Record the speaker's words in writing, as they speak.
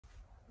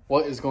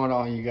What is going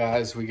on, you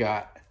guys? We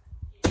got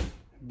a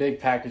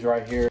big package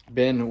right here.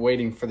 Been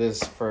waiting for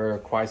this for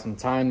quite some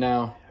time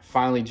now.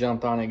 Finally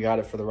jumped on it, got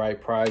it for the right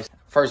price.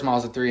 First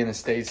Mazda 3 in the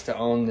States to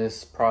own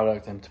this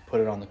product and to put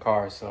it on the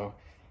car. So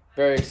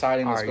very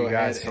exciting. Let's go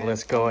ahead. So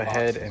let's go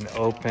ahead and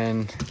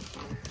open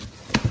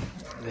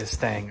this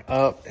thing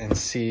up and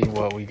see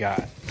what we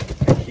got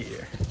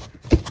here.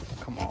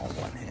 Come on,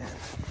 one hand.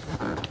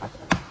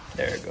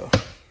 There we go.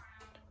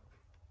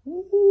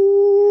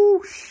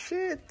 Ooh,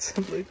 shit.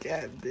 Look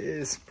at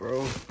this,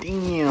 bro.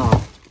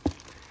 Damn.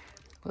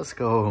 Let's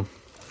go.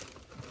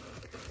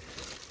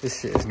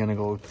 This shit is gonna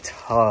go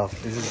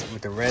tough. This is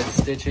with the red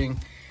stitching.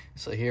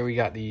 So here we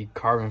got the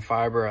carbon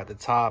fiber at the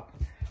top,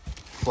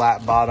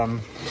 flat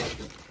bottom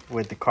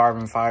with the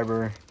carbon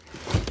fiber.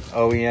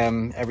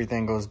 OEM,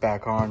 everything goes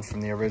back on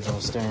from the original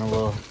steering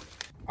wheel.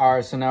 All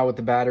right, so now with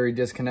the battery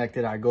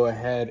disconnected, I go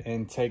ahead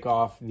and take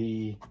off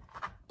the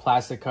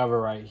plastic cover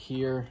right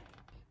here.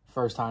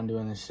 First time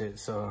doing this shit,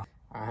 so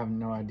I have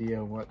no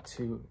idea what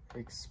to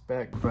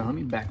expect. Bro, let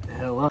me back the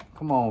hell up.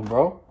 Come on,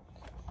 bro.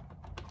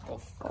 Oh,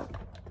 fuck.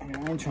 Man,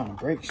 I ain't trying to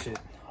break shit.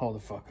 Hold the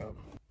fuck up.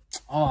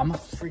 Oh, I'm a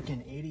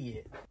freaking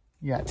idiot.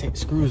 You gotta take the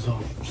screws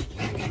off.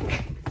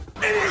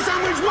 Idiot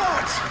sandwich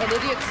what? An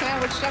idiot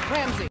sandwich, Chef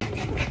Ramsay.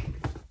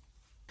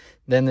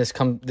 Then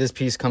this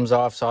piece comes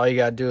off, so all you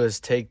gotta do is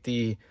take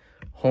the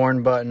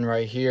horn button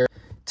right here,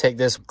 take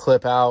this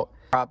clip out,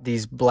 prop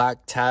these black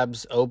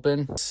tabs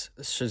open. This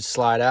should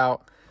slide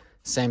out.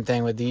 Same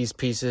thing with these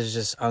pieces,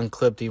 just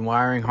unclip the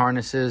wiring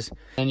harnesses.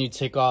 Then you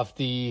take off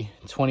the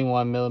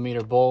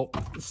 21mm bolt.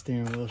 The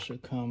steering wheel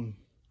should come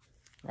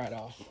right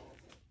off.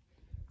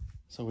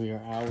 So we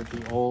are out with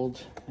the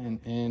old and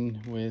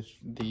in with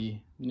the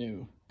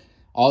new.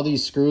 All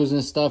these screws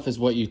and stuff is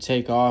what you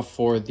take off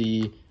for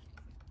the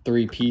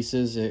 3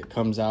 pieces. It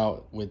comes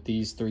out with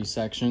these 3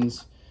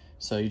 sections.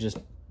 So you just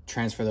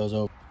transfer those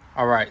over.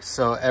 All right,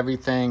 so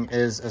everything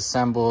is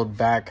assembled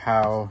back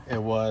how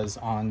it was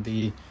on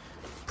the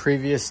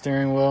previous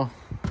steering wheel.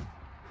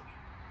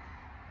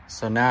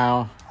 So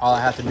now all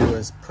I have to do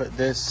is put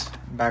this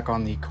back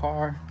on the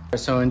car.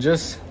 So, and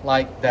just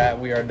like that,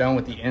 we are done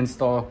with the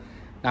install.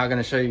 Not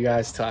gonna show you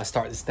guys till I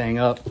start this thing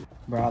up.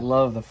 Bro, I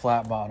love the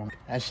flat bottom.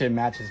 That shit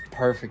matches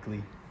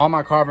perfectly. All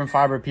my carbon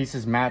fiber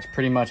pieces match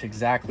pretty much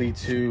exactly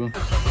to.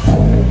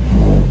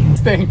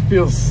 This thing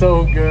feels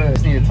so good.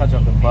 Just need to touch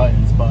up the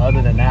buttons, but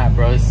other than that,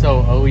 bro, it's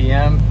so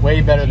OEM. Way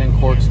better than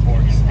Cork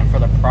Sports. And for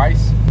the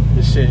price,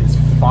 this shit is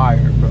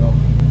fire, bro.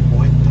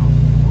 What the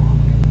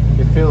fuck?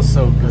 It feels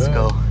so good. Let's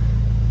go.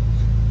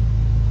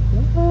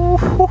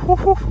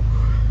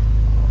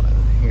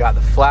 You got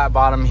the flat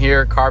bottom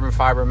here, carbon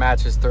fiber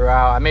matches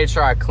throughout. I made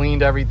sure I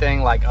cleaned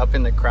everything, like up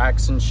in the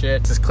cracks and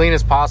shit. It's as clean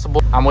as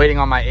possible. I'm waiting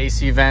on my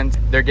AC vent.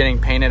 They're getting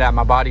painted at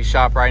my body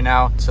shop right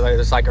now. So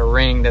there's like a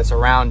ring that's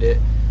around it.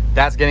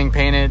 That's getting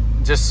painted.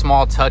 Just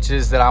small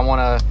touches that I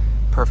want to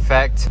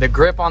perfect. The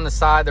grip on the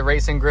side, the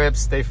racing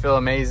grips, they feel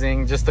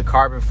amazing. Just the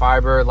carbon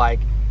fiber, like,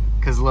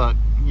 cause look,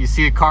 you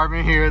see a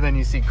carbon here, then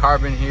you see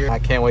carbon here. I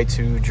can't wait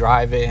to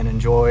drive it and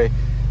enjoy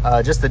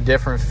just the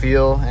different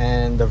feel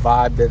and the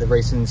vibe that the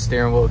racing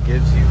steering wheel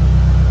gives you.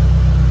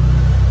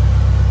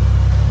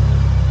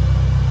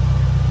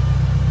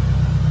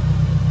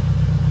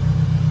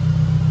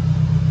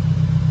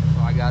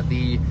 So I got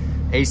the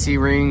AC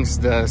rings,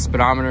 the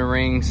speedometer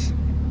rings,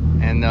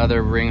 and the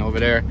other ring over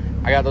there.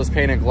 I got those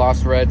painted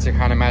gloss red to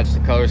kind of match the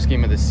color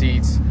scheme of the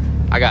seats.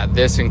 I got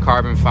this in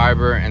carbon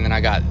fiber, and then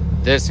I got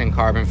this in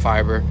carbon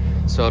fiber,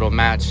 so it'll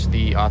match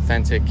the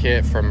authentic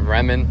kit from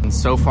Remen. And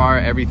so far,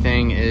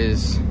 everything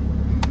is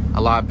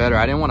a lot better.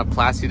 I didn't want to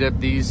plasti dip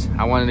these.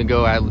 I wanted to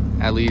go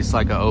at least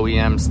like a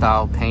OEM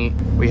style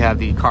paint. We have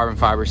the carbon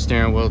fiber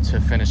steering wheel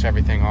to finish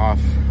everything off.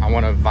 I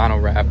want to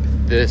vinyl wrap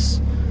this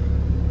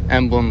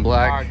emblem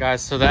black. All right,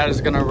 guys, so that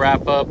is gonna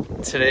wrap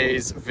up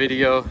today's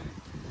video.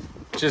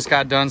 Just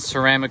got done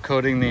ceramic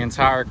coating the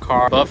entire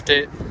car, buffed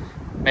it,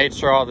 made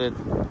sure all the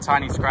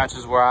tiny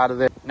scratches were out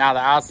of it. Now the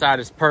outside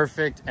is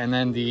perfect, and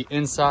then the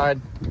inside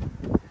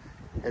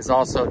is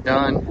also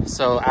done.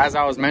 So as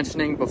I was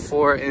mentioning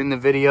before in the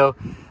video,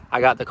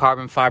 I got the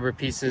carbon fiber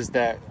pieces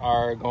that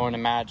are going to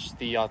match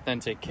the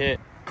authentic kit.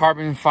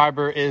 Carbon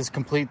fiber is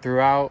complete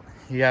throughout.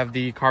 You have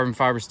the carbon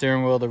fiber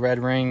steering wheel, the red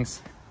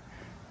rings.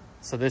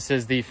 So this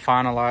is the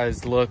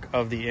finalized look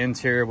of the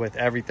interior with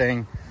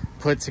everything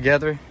put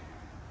together.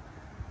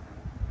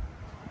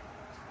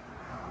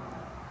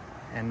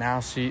 And now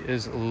she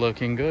is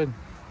looking good.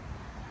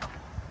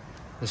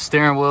 The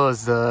steering wheel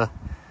is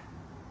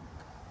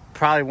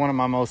probably one of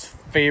my most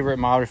favorite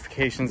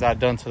modifications I've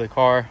done to the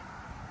car.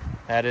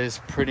 That is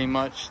pretty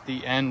much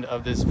the end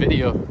of this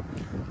video.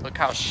 Look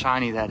how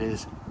shiny that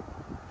is.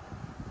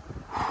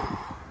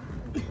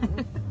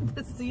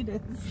 The seat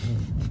is.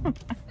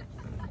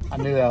 I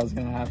knew that was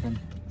gonna happen.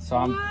 So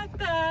What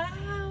the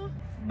hell?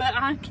 But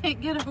I can't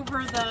get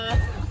over the.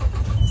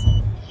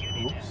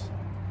 Oops.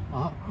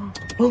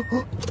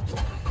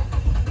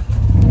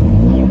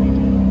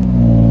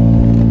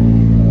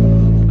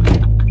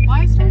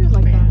 Why started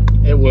like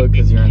that? It would,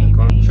 because you're in the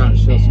car. I'm trying to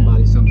show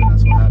somebody something,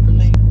 that's what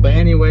happens. But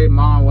anyway. anyway,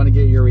 Mom, I want to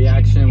get your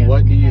reaction. Yeah,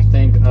 what do you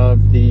think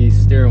of the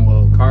steering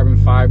wheel? Carbon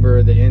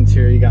fiber, the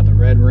interior, you got the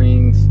red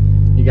rings,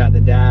 you got the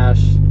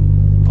dash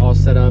all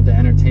set up, the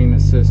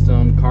entertainment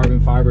system, carbon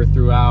fiber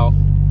throughout.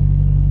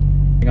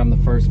 I think I'm the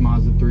first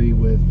Mazda 3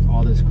 with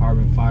all this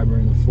carbon fiber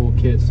in the full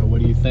kit, so what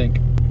do you think?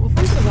 Well,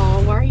 first of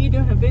all, why are you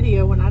doing a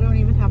video when I don't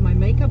even have my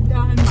makeup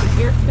done, my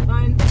hair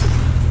done?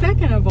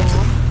 Second of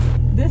all,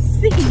 this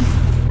seat.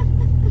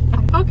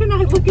 How can I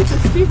look at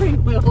the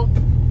steering wheel?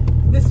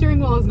 The steering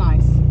wheel is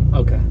nice.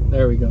 Okay,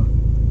 there we go.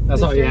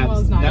 That's all you had.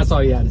 Nice. That's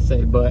all you had to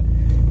say. But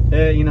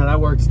you know, that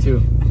works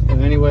too. So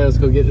anyway, let's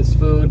go get this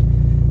food.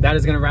 That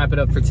is gonna wrap it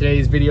up for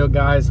today's video,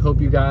 guys.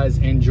 Hope you guys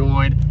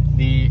enjoyed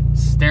the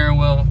steering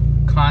wheel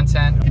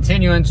content.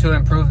 Continuing to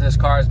improve this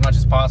car as much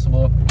as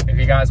possible. If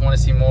you guys want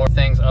to see more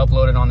things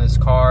uploaded on this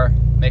car,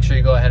 make sure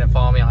you go ahead and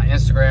follow me on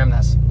Instagram.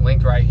 That's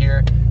linked right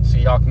here, so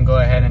y'all can go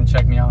ahead and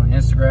check me out on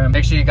Instagram.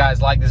 Make sure you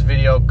guys like this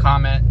video,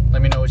 comment,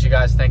 let me know what you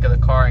guys think of the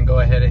car, and go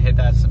ahead and hit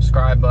that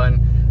subscribe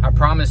button. I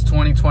promise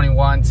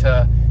 2021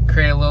 to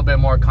create a little bit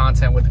more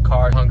content with the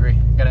car. Hungry.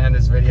 Gonna end